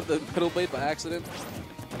shield and he grabbed the middle blade by accident.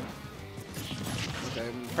 Okay,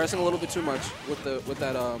 I'm pressing a little bit too much with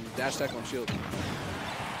that dash attack on shield.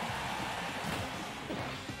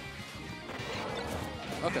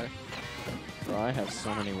 Okay. Bro, I have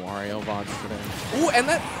so many Wario VODs today. Ooh, and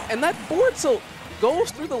that forward tilt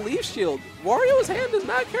goes through the leaf shield. Wario's hand does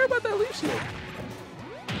not care about that leaf shield.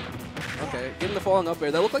 Okay, getting the falling up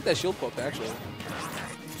air. That looked like that shield poke, actually.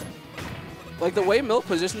 Like the way Milk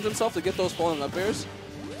positions himself to get those falling up airs.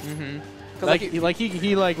 Mm-hmm. Like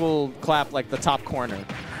he will clap like the top corner,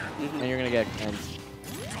 and you're gonna get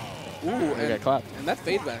get clapped. And that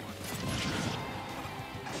fade back.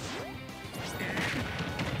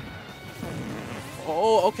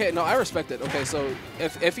 Oh, okay. No, I respect it. Okay, so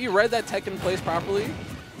if he read that tech in place properly,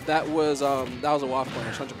 that was a waff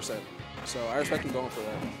punish, 100%. So I respect him going for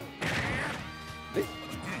that.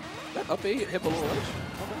 That up A hit below ledge.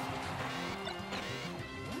 Okay.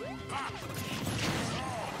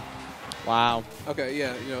 Wow. Okay,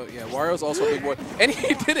 yeah, yeah. Wario's also a big boy, and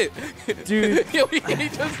he did it, dude. He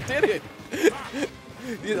just did it.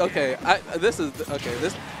 Okay, this is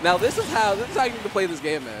how you need to play this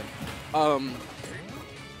game, man.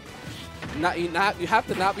 You have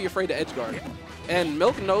to not be afraid to edge guard, and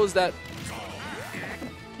Milk knows that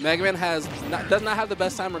Mega Man does not have the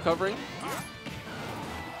best time recovering.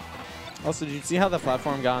 Also, did you see how the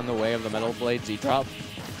platform got in the way of the metal blade Z drop?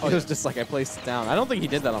 Oh, it was just like I placed it down. I don't think he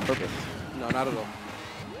did that on purpose. No, not at all.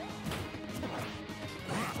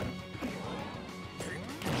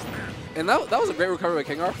 And that was a great recovery by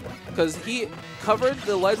King Arc, because he covered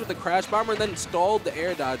the ledge with the crash bomber and then stalled the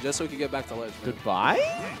air dodge just so he could get back to ledge. Goodbye?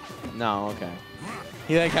 No, okay.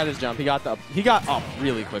 He like had his jump. He got up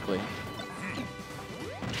really quickly. Ooh,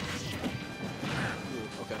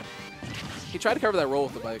 okay. He tried to cover that roll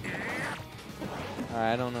with the bike.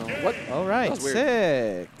 I don't know. What? All right, That was weird.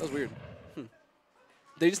 sick. That was weird.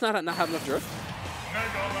 They just not have enough drift?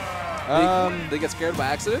 They get scared by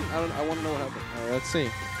accident? I want to know what happened. All right, let's see.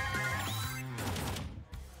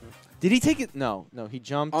 Did he take it? No, he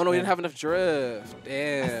jumped. Oh, no, he didn't have enough drift.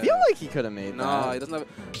 Damn. I feel like he could have made that. No, he doesn't have.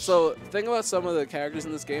 So, think about some of the characters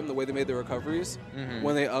in this game, the way they made their recoveries.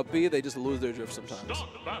 When they up B, they just lose their drift sometimes.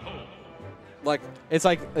 Like it's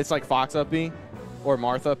like Fox up B, or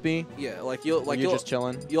Marth up B. Yeah, like you're just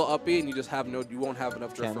chilling. You'll up B and you just have you won't have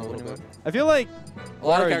enough drift for a little bit. I feel like a lot of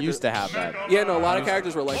Water characters used to have that. Yeah, no, a lot of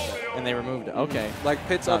characters were like that. And they removed it. Okay. Like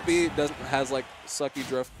Pitts up B has like sucky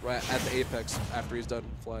drift right at the apex after he's done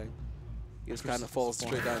flying. He just kind of falls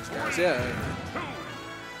straight down his gas. Yeah.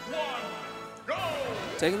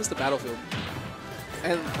 Taking this to Battlefield.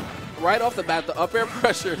 And right off the bat, the up air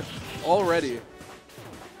pressure already.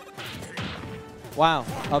 Wow.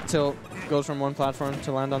 Up tilt goes from one platform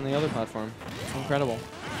to land on the other platform. Incredible.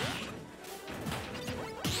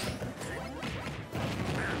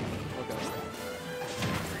 Okay.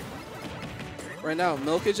 Right now,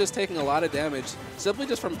 Milk is just taking a lot of damage simply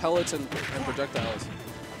just from pellets and projectiles.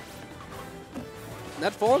 And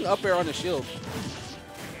that falling up air on his shield.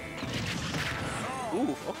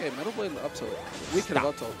 Ooh, okay, Metal Blade in the up tilt. We could have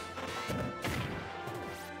up tilt.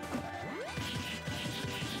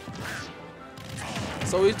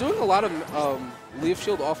 So he's doing a lot of leaf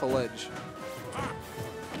shield off a ledge.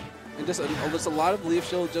 And just a lot of leaf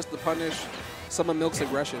shield just to punish some of Milk's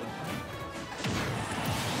aggression.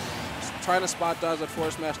 Just trying to spot dodge at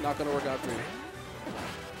forward smash, not going to work out for you.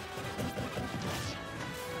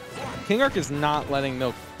 King Arc is not letting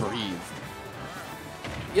Milk breathe.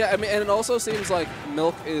 Yeah, I mean, and it also seems like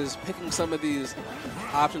Milk is picking some of these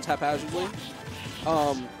options haphazardly.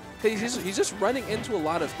 He's just running into a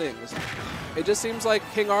lot of things. It just seems like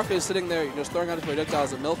King Arc is sitting there just throwing out his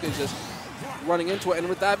projectiles and Milk is just running into it. And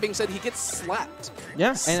with that being said, he gets slapped.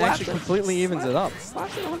 Yeah, and actually completely evens it up.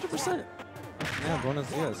 Slapped it 100%. Yeah, buenos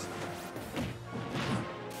dias.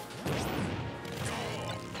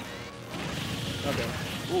 Okay.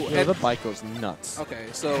 Ooh, yeah, the bike goes nuts. Okay,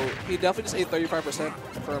 so he definitely just ate 35%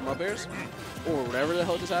 from up airs, or whatever the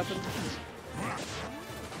hell just happened.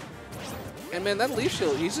 And man, that leaf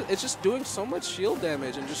shield, it's just doing so much shield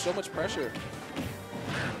damage and just so much pressure.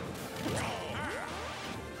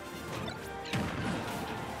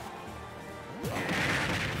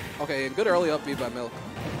 Okay, and good early up B by Milk.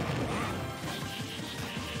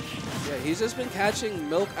 Yeah, he's just been catching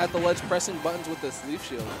Milk at the ledge pressing buttons with this leaf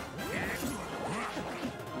shield.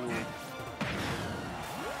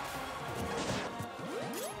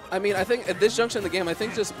 I mean, I think at this junction in the game, I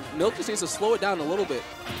think just Milk just needs to slow it down a little bit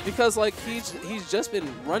because like he's just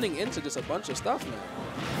been running into just a bunch of stuff, man.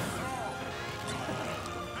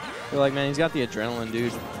 You're like, man, he's got the adrenaline,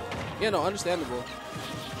 dude. Yeah, no, understandable.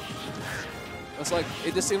 It's like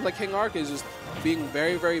it just seems like King Arc is just being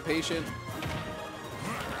very, very patient.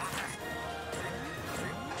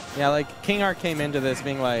 Yeah, like King Arc came into this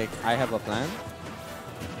being like, I have a plan.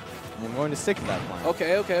 I'm going to stick to that plan.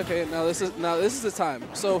 Okay. Now this is the time.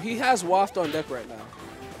 So he has Waft on deck right now,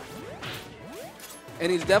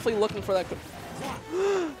 and he's definitely looking for that.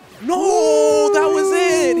 No, that was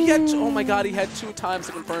it. He had. Oh my God, he had 2 times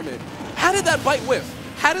to confirm it. How did that bite whiff?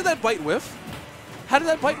 How did that bite whiff?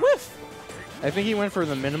 I think he went for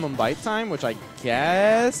the minimum bite time, which I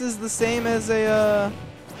guess is the same as a.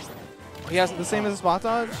 He has the same as a spot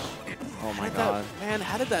dodge. Oh my God, man!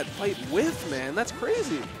 How did that bite whiff, man? That's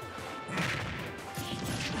crazy.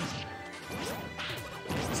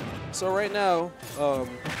 So right now,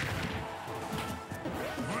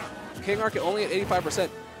 King Arc only at 85%,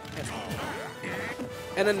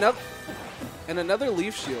 and another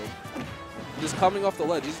leaf shield just coming off the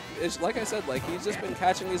ledge. It's like I said, like he's just been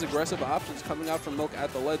catching these aggressive options coming out from Milk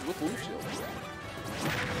at the ledge with leaf shield.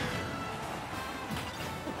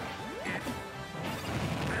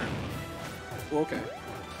 Okay.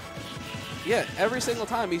 Yeah, every single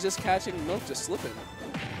time he's just catching Milk just slipping.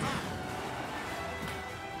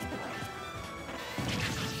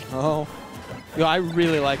 Oh. Yo, I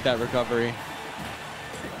really like that recovery.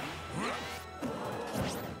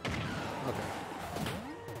 Okay.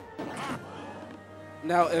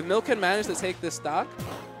 Now, if Milk can manage to take this stock,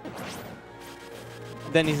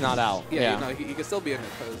 then he's not out. Yeah. No, he can still be in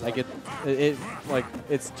it. Like like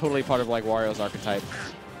it's totally part of like Wario's archetype.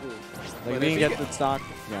 Like if he can get the stock,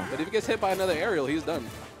 yeah. But if he gets hit by another aerial, he's done.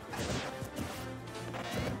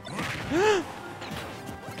 Oh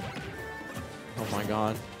my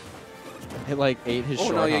God. It like ate his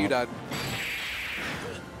short. Oh no, yeah, you died.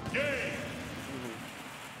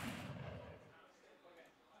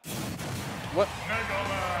 What?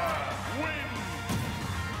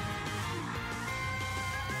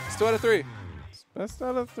 3. Best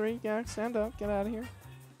out of 3. Yeah, stand up. Get out of here.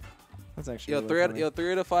 That's actually Yo,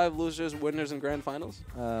 3 out of 5 losers, winners in grand finals.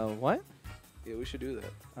 What? Yeah, we should do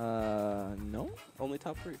that. No. Only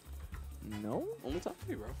top 3. No. Only top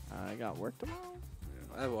 3, bro. I got work tomorrow.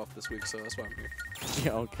 Yeah, I have off this week, so that's why I'm here.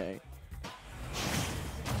 Yeah, okay.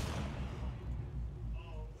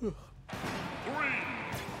 3,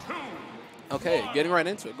 2. Okay, getting right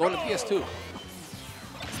into it. Going to PS2.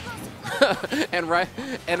 and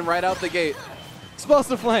right out the gate,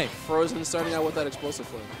 Explosive Flame. Frozen starting out with that explosive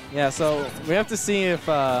flame. Yeah, so we have to see if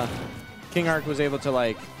King Arc was able to,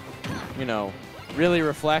 like, you know, really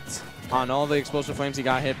reflect on all the explosive flames he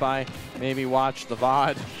got hit by. Maybe watch the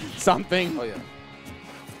VOD, something. Oh yeah.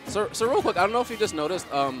 So real quick, I don't know if you just noticed.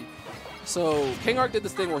 So King Arc did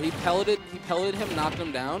this thing where he pelleted him, knocked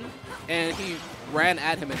him down, and he ran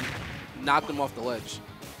at him and knocked him off the ledge.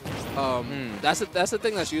 That's the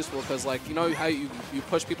thing that's useful because, like, you know how you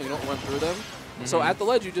push people, you don't run through them. So at the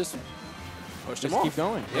ledge, you just push them off. Keep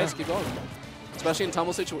going. Yeah, just keep going. Especially in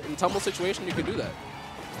tumble situation, you can do that.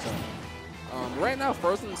 So right now,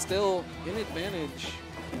 Frozen's still in advantage.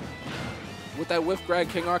 With that whiff grab,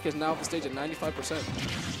 King Arc is now off the stage at 95%.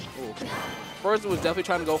 Ooh. Frozen was definitely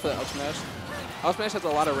trying to go for that up smash. Up smash has a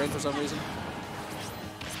lot of range for some reason.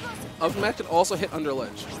 Up smash can also hit under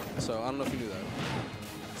ledge. So I don't know if you knew that.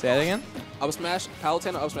 Say that again? Up smash,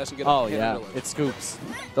 Palutena up smash and get Oh, hit yeah. under ledge. It scoops.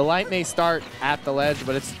 The light may start at the ledge,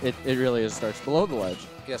 but it really starts below the ledge.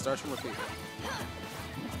 Yeah, starts from repeat.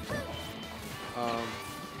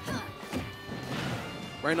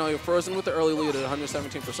 Right now, you're Frozen with the early lead at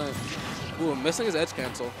 117%. Ooh, missing his edge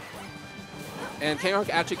cancel. And King Arc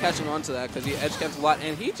actually catching on to that because he edge canceled a lot,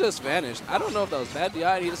 and he just vanished. I don't know if that was bad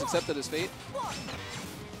DI and he just accepted his fate.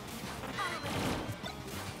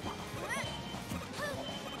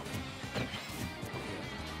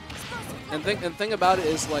 And thing about it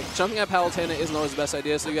is, like, jumping at Palutena isn't always the best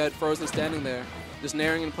idea, so you got Frozen standing there, just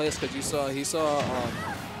narrowing in place because he saw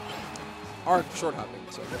Arc short hopping.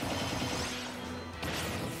 So.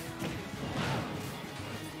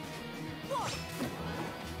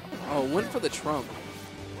 Oh, went for the Trump.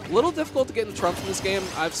 A little difficult to get in Trumps in this game,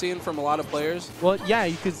 I've seen from a lot of players. Well, yeah,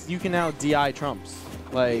 you can now DI Trumps.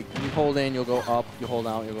 Like, you hold in, you'll go up, you hold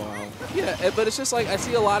out, you'll go out. Yeah, but it's just like, I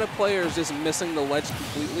see a lot of players just missing the ledge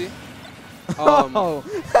completely. Oh.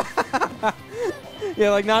 Yeah,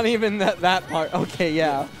 like, not even that part. Okay,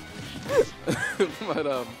 yeah.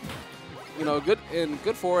 But, you know, good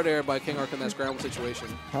forward air by King Arc in that scramble situation.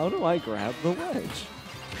 How do I grab the ledge?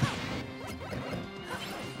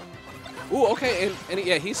 Ooh, okay, and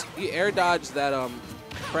yeah, he air dodged that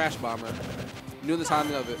crash bomber. Knew the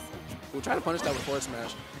timing of it. We'll try to punish that with forward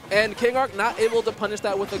smash. And King Arc not able to punish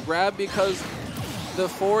that with a grab because the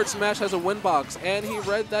forward smash has a win box, and he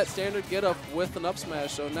read that standard get up with an up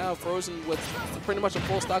smash. So now Frozen with pretty much a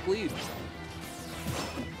full stock lead.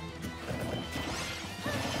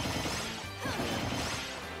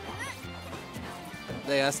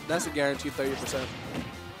 Yeah, that's a guaranteed 30%.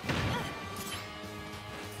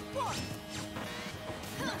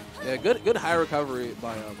 Yeah, good high recovery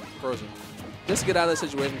by Frozen. Just to get out of the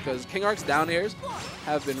situation because King Arc's down airs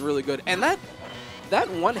have been really good, and that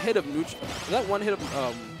one hit of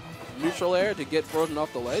neutral air to get Frozen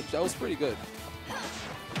off the ledge, that was pretty good.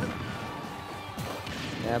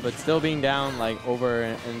 Yeah, but still being down like over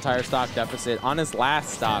an entire stock deficit on his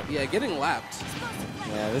last stock. Yeah, getting lapped.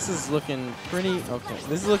 Yeah, this is looking pretty okay.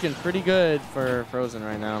 This is looking pretty good for Frozen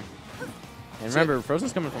right now. And remember,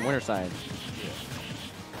 Frozen's coming from winner side.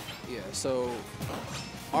 Yeah, so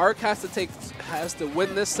Arc has to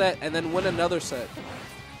win this set and then win another set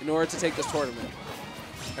in order to take this tournament.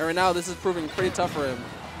 And right now, this is proving pretty tough for him.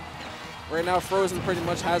 Right now, Frozen pretty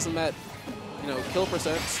much has him at, you know, kill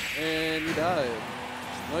percents, and he died.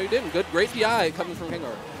 No, you didn't. Great DI coming from King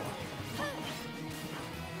Arc.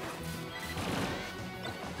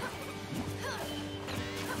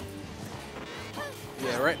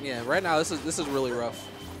 Yeah, right now this is really rough.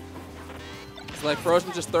 It's like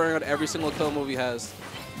Frozen just throwing out every single kill move he has.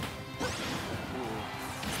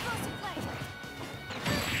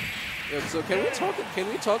 Yeah, so can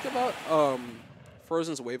we talk about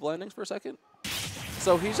Frozen's wave landings for a second?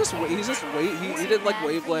 So he did like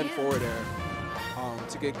wave land forward air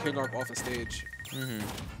to get King Arc off the stage.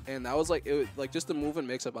 And that was like just the move and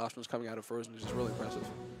mix-up options coming out of Frozen is just really impressive.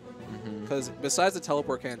 Because besides the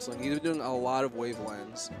teleport canceling, he's been doing a lot of wave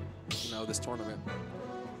lands, you know, this tournament.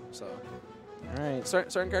 So, all right,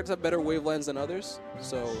 certain characters have better wave lands than others.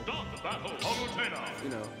 So, you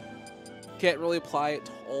know, can't really apply it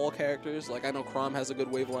to all characters. Like I know Chrom has a good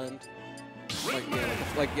wave land. Like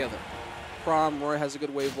yeah, Chrom Roy has a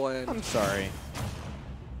good wave land. I'm sorry.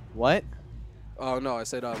 What? Oh no, I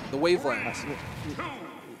said the wavelength.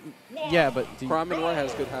 Yeah, but Prime and Roy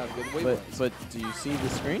have good wavelengths. but do you see the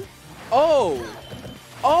screen? Oh!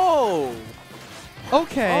 Oh!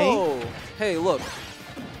 Okay. Oh! Hey, look.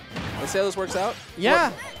 Let's see how this works out. Yeah.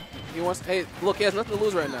 Look, he wants. Hey, look, he has nothing to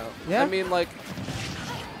lose right now. Yeah. I mean, like,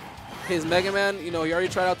 his Mega Man. You know, he already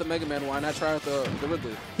tried out the Mega Man. Why not try out the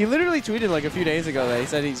Ridley? He literally tweeted like a few days ago that he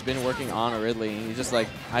said he's been working on a Ridley. He's just like,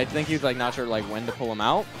 I think he's like not sure like when to pull him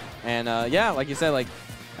out. And yeah, like you said, like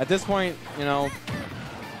at this point, you know,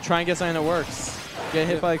 try and get something that works. Get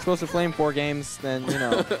hit by Explosive Flame 4 games, then you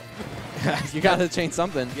know, you gotta change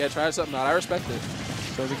something. Yeah, try something out. I respect it.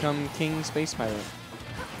 So become King Space Pirate.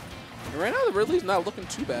 And right now, the Ridley's not looking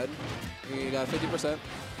too bad. He got 50%.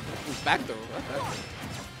 Back throw.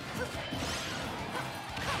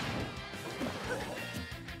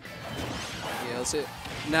 Yeah, let's see.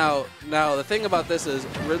 Now, the thing about this is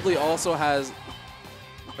Ridley also has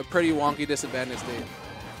a pretty wonky disadvantage state,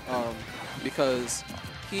 because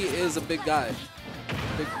he is a big guy,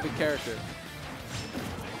 big character.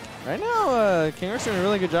 Right now, King Rock's doing a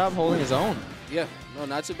really good job holding his own. Yeah, no,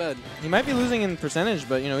 not too bad. He might be losing in percentage,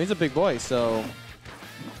 but you know he's a big boy, so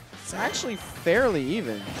it's actually fairly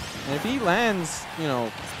even. And if he lands, you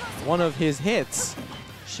know, one of his hits,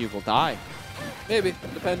 she will die. Maybe,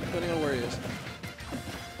 depending on where he is.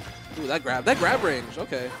 Ooh, that grab range.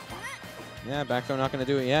 Okay. Yeah, back throw not gonna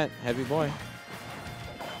do it yet. Heavy boy.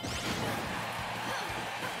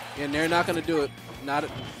 Yeah, and they're not gonna do it. Not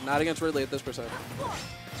against Ridley at this percent.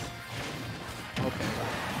 Okay.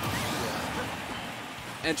 Yeah.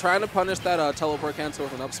 And trying to punish that teleport cancel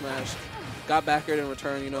with an up smash. Got back air in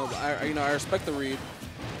return. You know, I respect the read.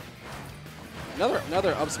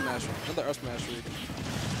 Another up smash read.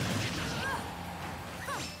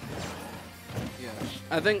 Yeah,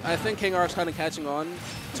 I think King Arc's kind of catching on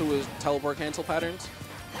to his teleport cancel patterns.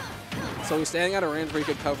 So he's standing at a range where he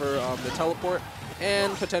could cover the teleport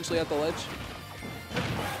and potentially at the ledge.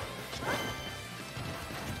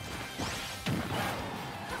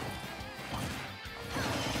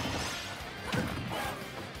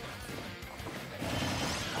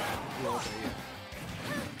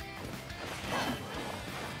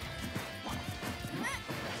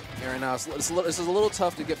 Right now, this is a little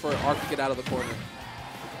tough to get for Arc to get out of the corner.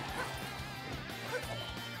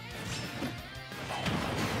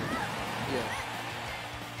 Yeah,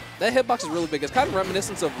 that hitbox is really big. It's kind of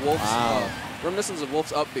reminiscent of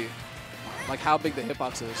Wolf's up B, like how big the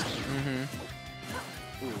hitbox is.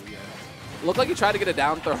 Ooh, yeah. Looked like he tried to get a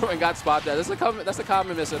down throw and got spot dead. That's a common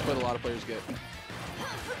misinput that a lot of players get.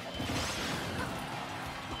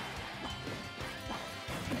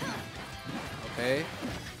 Okay.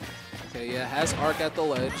 Okay, yeah, has Arc at the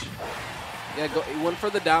ledge. Yeah, he went for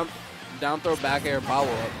the down throw back air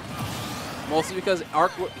follow up. Mostly because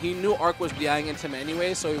he knew Arc was DIing into him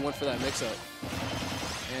anyway, so he went for that mix up.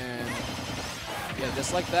 And yeah,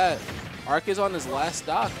 just like that, Arc is on his last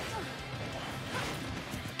stock,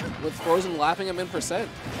 with Frozen lapping him in percent.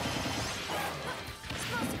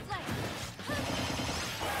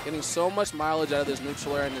 Getting so much mileage out of this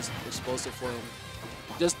neutral air and this Explosive Flame.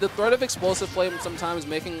 Just the threat of Explosive Flame sometimes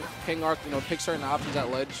making King Arc, you know, pick certain options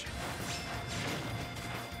at ledge.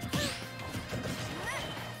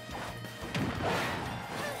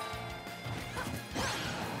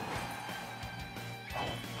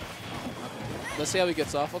 Let's see how he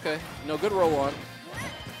gets off. Okay, no, good roll on.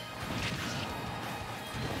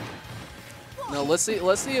 Now let's see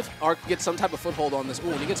if Arc gets some type of foothold on this.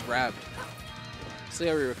 Ooh, and he gets grabbed. Let's see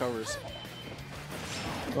how he recovers.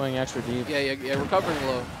 Going extra deep. Yeah, recovering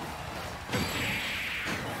low.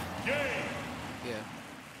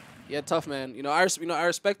 Yeah, tough man. You know, I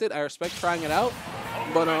respect it. I respect trying it out.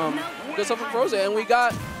 But good stuff from Frozen, and we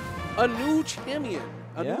got a new champion,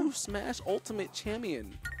 a new Smash Ultimate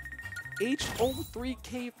champion,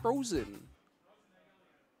 H03K Frozen.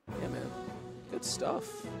 Yeah, man, good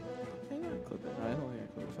stuff. Clip it. I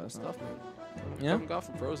don't clip it fast Stuff, man. Yeah. Got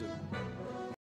from Frozen.